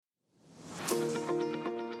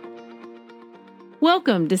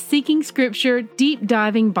Welcome to Seeking Scripture Deep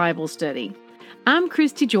Diving Bible Study. I'm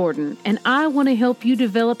Christy Jordan, and I want to help you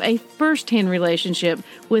develop a first-hand relationship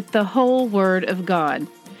with the whole Word of God.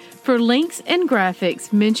 For links and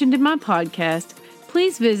graphics mentioned in my podcast,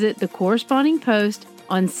 please visit the corresponding post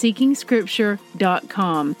on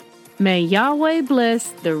seekingscripture.com. May Yahweh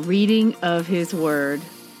bless the reading of His Word.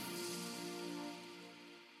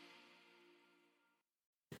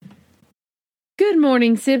 Good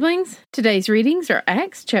morning, siblings. Today's readings are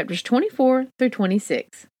Acts chapters 24 through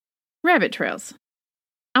 26. Rabbit trails.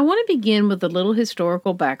 I want to begin with a little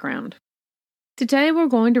historical background. Today we're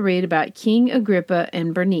going to read about King Agrippa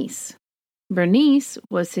and Bernice. Bernice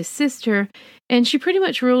was his sister, and she pretty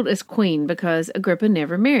much ruled as queen because Agrippa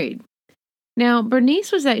never married. Now,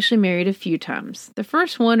 Bernice was actually married a few times, the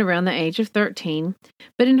first one around the age of 13,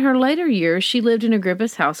 but in her later years she lived in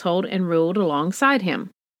Agrippa's household and ruled alongside him.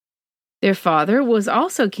 Their father was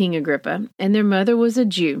also King Agrippa, and their mother was a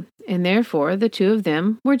Jew, and therefore the two of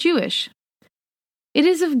them were Jewish. It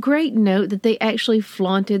is of great note that they actually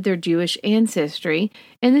flaunted their Jewish ancestry,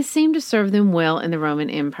 and this seemed to serve them well in the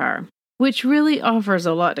Roman Empire, which really offers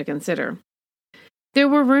a lot to consider. There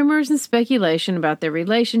were rumors and speculation about their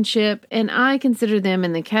relationship, and I consider them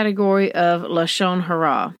in the category of Lashon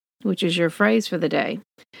Hara, which is your phrase for the day,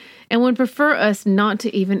 and would prefer us not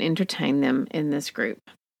to even entertain them in this group.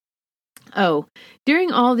 Oh, during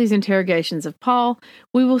all these interrogations of Paul,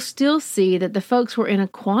 we will still see that the folks were in a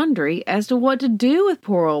quandary as to what to do with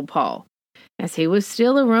poor old Paul, as he was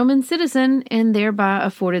still a Roman citizen and thereby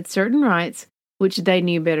afforded certain rights which they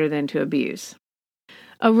knew better than to abuse.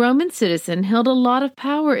 A Roman citizen held a lot of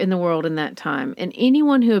power in the world in that time, and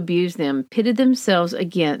anyone who abused them pitted themselves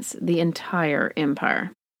against the entire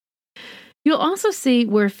empire. You'll also see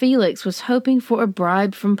where Felix was hoping for a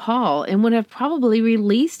bribe from Paul and would have probably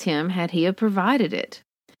released him had he have provided it.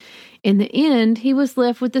 In the end, he was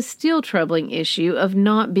left with the still troubling issue of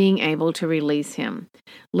not being able to release him,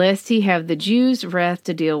 lest he have the Jews' wrath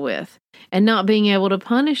to deal with, and not being able to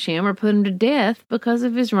punish him or put him to death because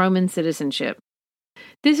of his Roman citizenship.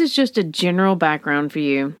 This is just a general background for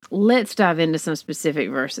you. Let's dive into some specific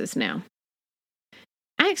verses now.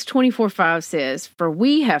 Acts 24:5 says, "For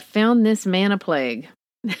we have found this man a plague."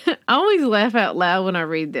 I always laugh out loud when I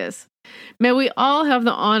read this. May we all have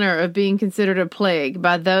the honor of being considered a plague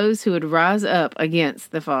by those who would rise up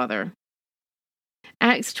against the Father.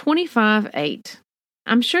 Acts 25:8.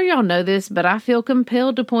 I'm sure y'all know this, but I feel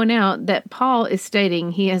compelled to point out that Paul is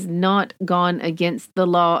stating he has not gone against the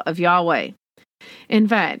law of Yahweh. In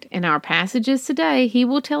fact, in our passages today, he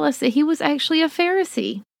will tell us that he was actually a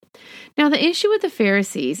Pharisee. Now, the issue with the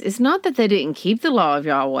Pharisees is not that they didn't keep the law of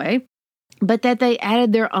Yahweh, but that they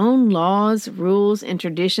added their own laws, rules, and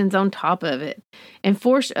traditions on top of it, and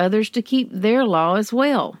forced others to keep their law as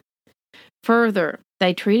well. Further,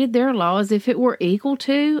 they treated their law as if it were equal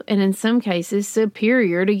to, and in some cases,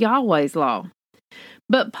 superior to Yahweh's law.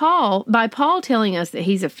 But by Paul telling us that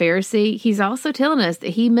he's a Pharisee, he's also telling us that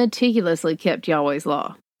he meticulously kept Yahweh's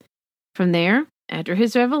law. From there, after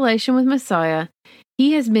his revelation with Messiah,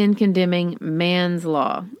 he has been condemning man's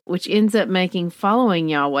law, which ends up making following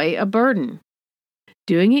Yahweh a burden.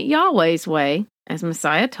 Doing it Yahweh's way, as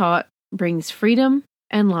Messiah taught, brings freedom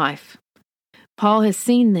and life. Paul has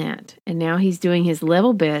seen that, and now he's doing his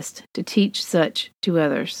level best to teach such to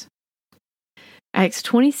others. Acts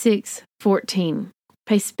 26:14.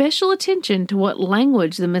 Pay special attention to what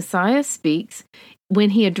language the Messiah speaks when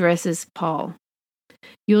he addresses Paul.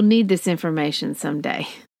 You'll need this information someday.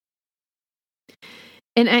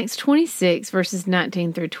 In Acts 26, verses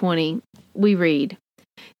 19 through 20, we read,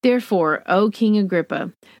 "Therefore, O King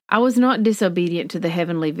Agrippa, I was not disobedient to the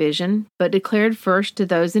heavenly vision, but declared first to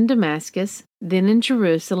those in Damascus, then in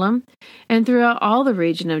Jerusalem, and throughout all the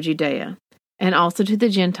region of Judea, and also to the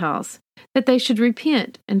Gentiles, that they should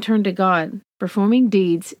repent and turn to God, performing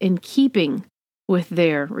deeds in keeping with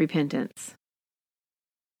their repentance."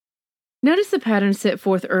 Notice the pattern set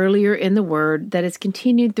forth earlier in the Word that is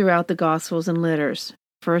continued throughout the Gospels and letters.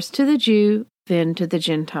 First to the Jew, then to the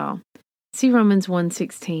Gentile. See Romans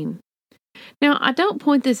 1:16. Now, I don't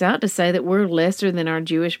point this out to say that we're lesser than our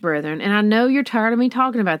Jewish brethren, and I know you're tired of me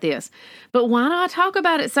talking about this, but why do I talk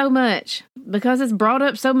about it so much? Because it's brought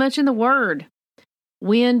up so much in the Word.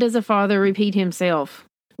 When does a father repeat himself?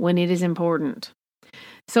 When it is important.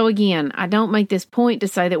 So again, I don't make this point to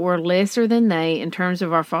say that we're lesser than they in terms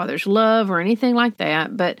of our Father's love or anything like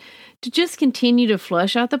that, but to just continue to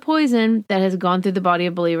flush out the poison that has gone through the body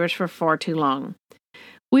of believers for far too long.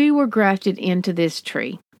 We were grafted into this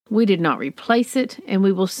tree. We did not replace it, and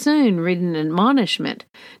we will soon read an admonishment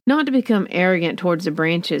not to become arrogant towards the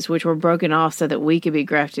branches which were broken off so that we could be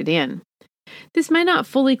grafted in. This may not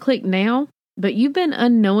fully click now, but you've been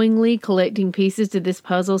unknowingly collecting pieces to this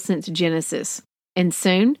puzzle since Genesis, and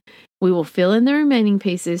soon we will fill in the remaining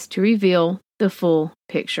pieces to reveal the full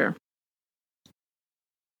picture.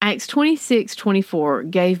 Acts 26:24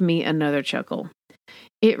 gave me another chuckle.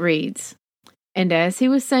 It reads, "And as he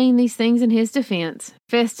was saying these things in his defense,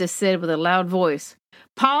 Festus said with a loud voice,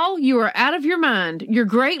 'Paul, you are out of your mind. Your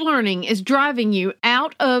great learning is driving you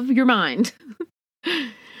out of your mind.'"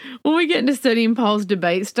 When we get into studying Paul's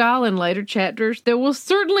debate style in later chapters, there will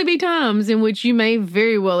certainly be times in which you may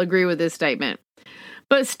very well agree with this statement,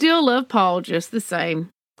 but still love Paul just the same.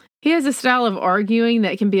 He has a style of arguing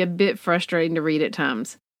that can be a bit frustrating to read at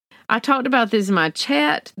times. I talked about this in my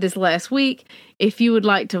chat this last week. If you would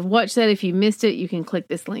like to watch that, if you missed it, you can click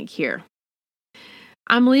this link here.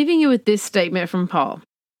 I'm leaving you with this statement from Paul,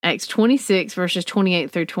 Acts 26, verses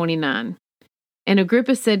 28 through 29. "And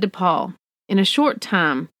Agrippa said to Paul, 'In a short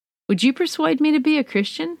time, would you persuade me to be a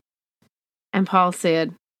Christian?' And Paul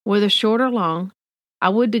said, 'Whether short or long, I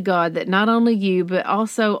would to God that not only you, but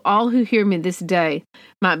also all who hear me this day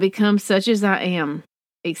might become such as I am,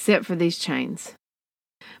 except for these chains.'"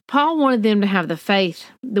 Paul wanted them to have the faith,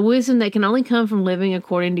 the wisdom that can only come from living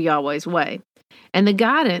according to Yahweh's way, and the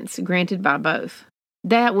guidance granted by both.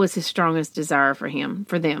 That was his strongest desire for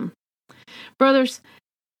them. Brothers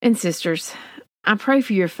and sisters, I pray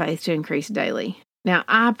for your faith to increase daily. Now,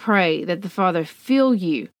 I pray that the Father fill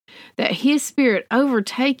you, that His Spirit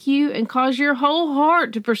overtake you and cause your whole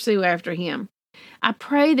heart to pursue after Him. I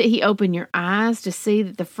pray that He open your eyes to see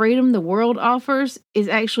that the freedom the world offers is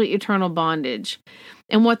actually eternal bondage.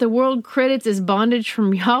 And what the world credits as bondage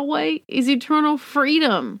from Yahweh is eternal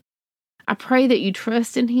freedom. I pray that you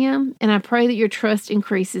trust in Him, and I pray that your trust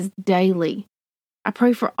increases daily. I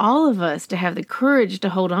pray for all of us to have the courage to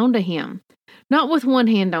hold on to Him, not with one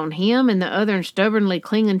hand on Him and the other stubbornly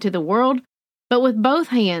clinging to the world, but with both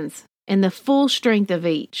hands and the full strength of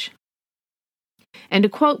each. And to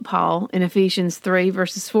quote Paul in Ephesians 3,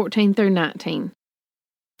 verses 14 through 19,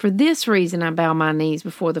 "For this reason I bow my knees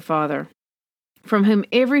before the Father, from whom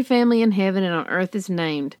every family in heaven and on earth is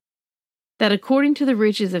named, that according to the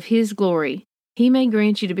riches of His glory, He may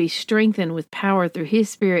grant you to be strengthened with power through His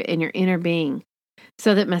Spirit in your inner being,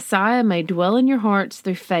 so that Messiah may dwell in your hearts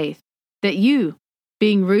through faith, that you,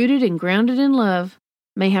 being rooted and grounded in love,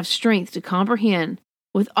 may have strength to comprehend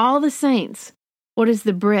with all the saints what is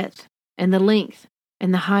the breadth and the length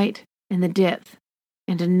and the height and the depth,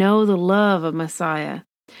 and to know the love of Messiah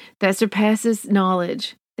that surpasses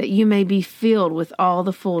knowledge, that you may be filled with all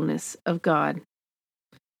the fullness of God."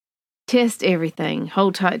 Test everything.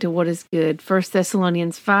 Hold tight to what is good. 1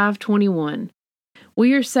 Thessalonians 5:21.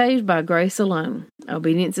 "We are saved by grace alone.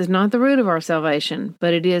 Obedience is not the root of our salvation,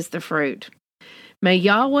 but it is the fruit." May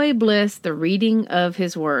Yahweh bless the reading of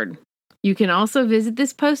His Word. You can also visit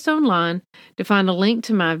this post online to find a link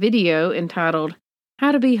to my video entitled,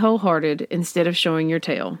 "How to Be Wholehearted Instead of Showing Your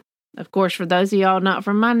Tail." Of course, for those of y'all not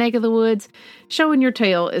from my neck of the woods, showing your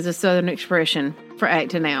tail is a Southern expression for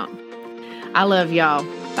acting out. I love y'all.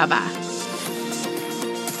 Bye-bye.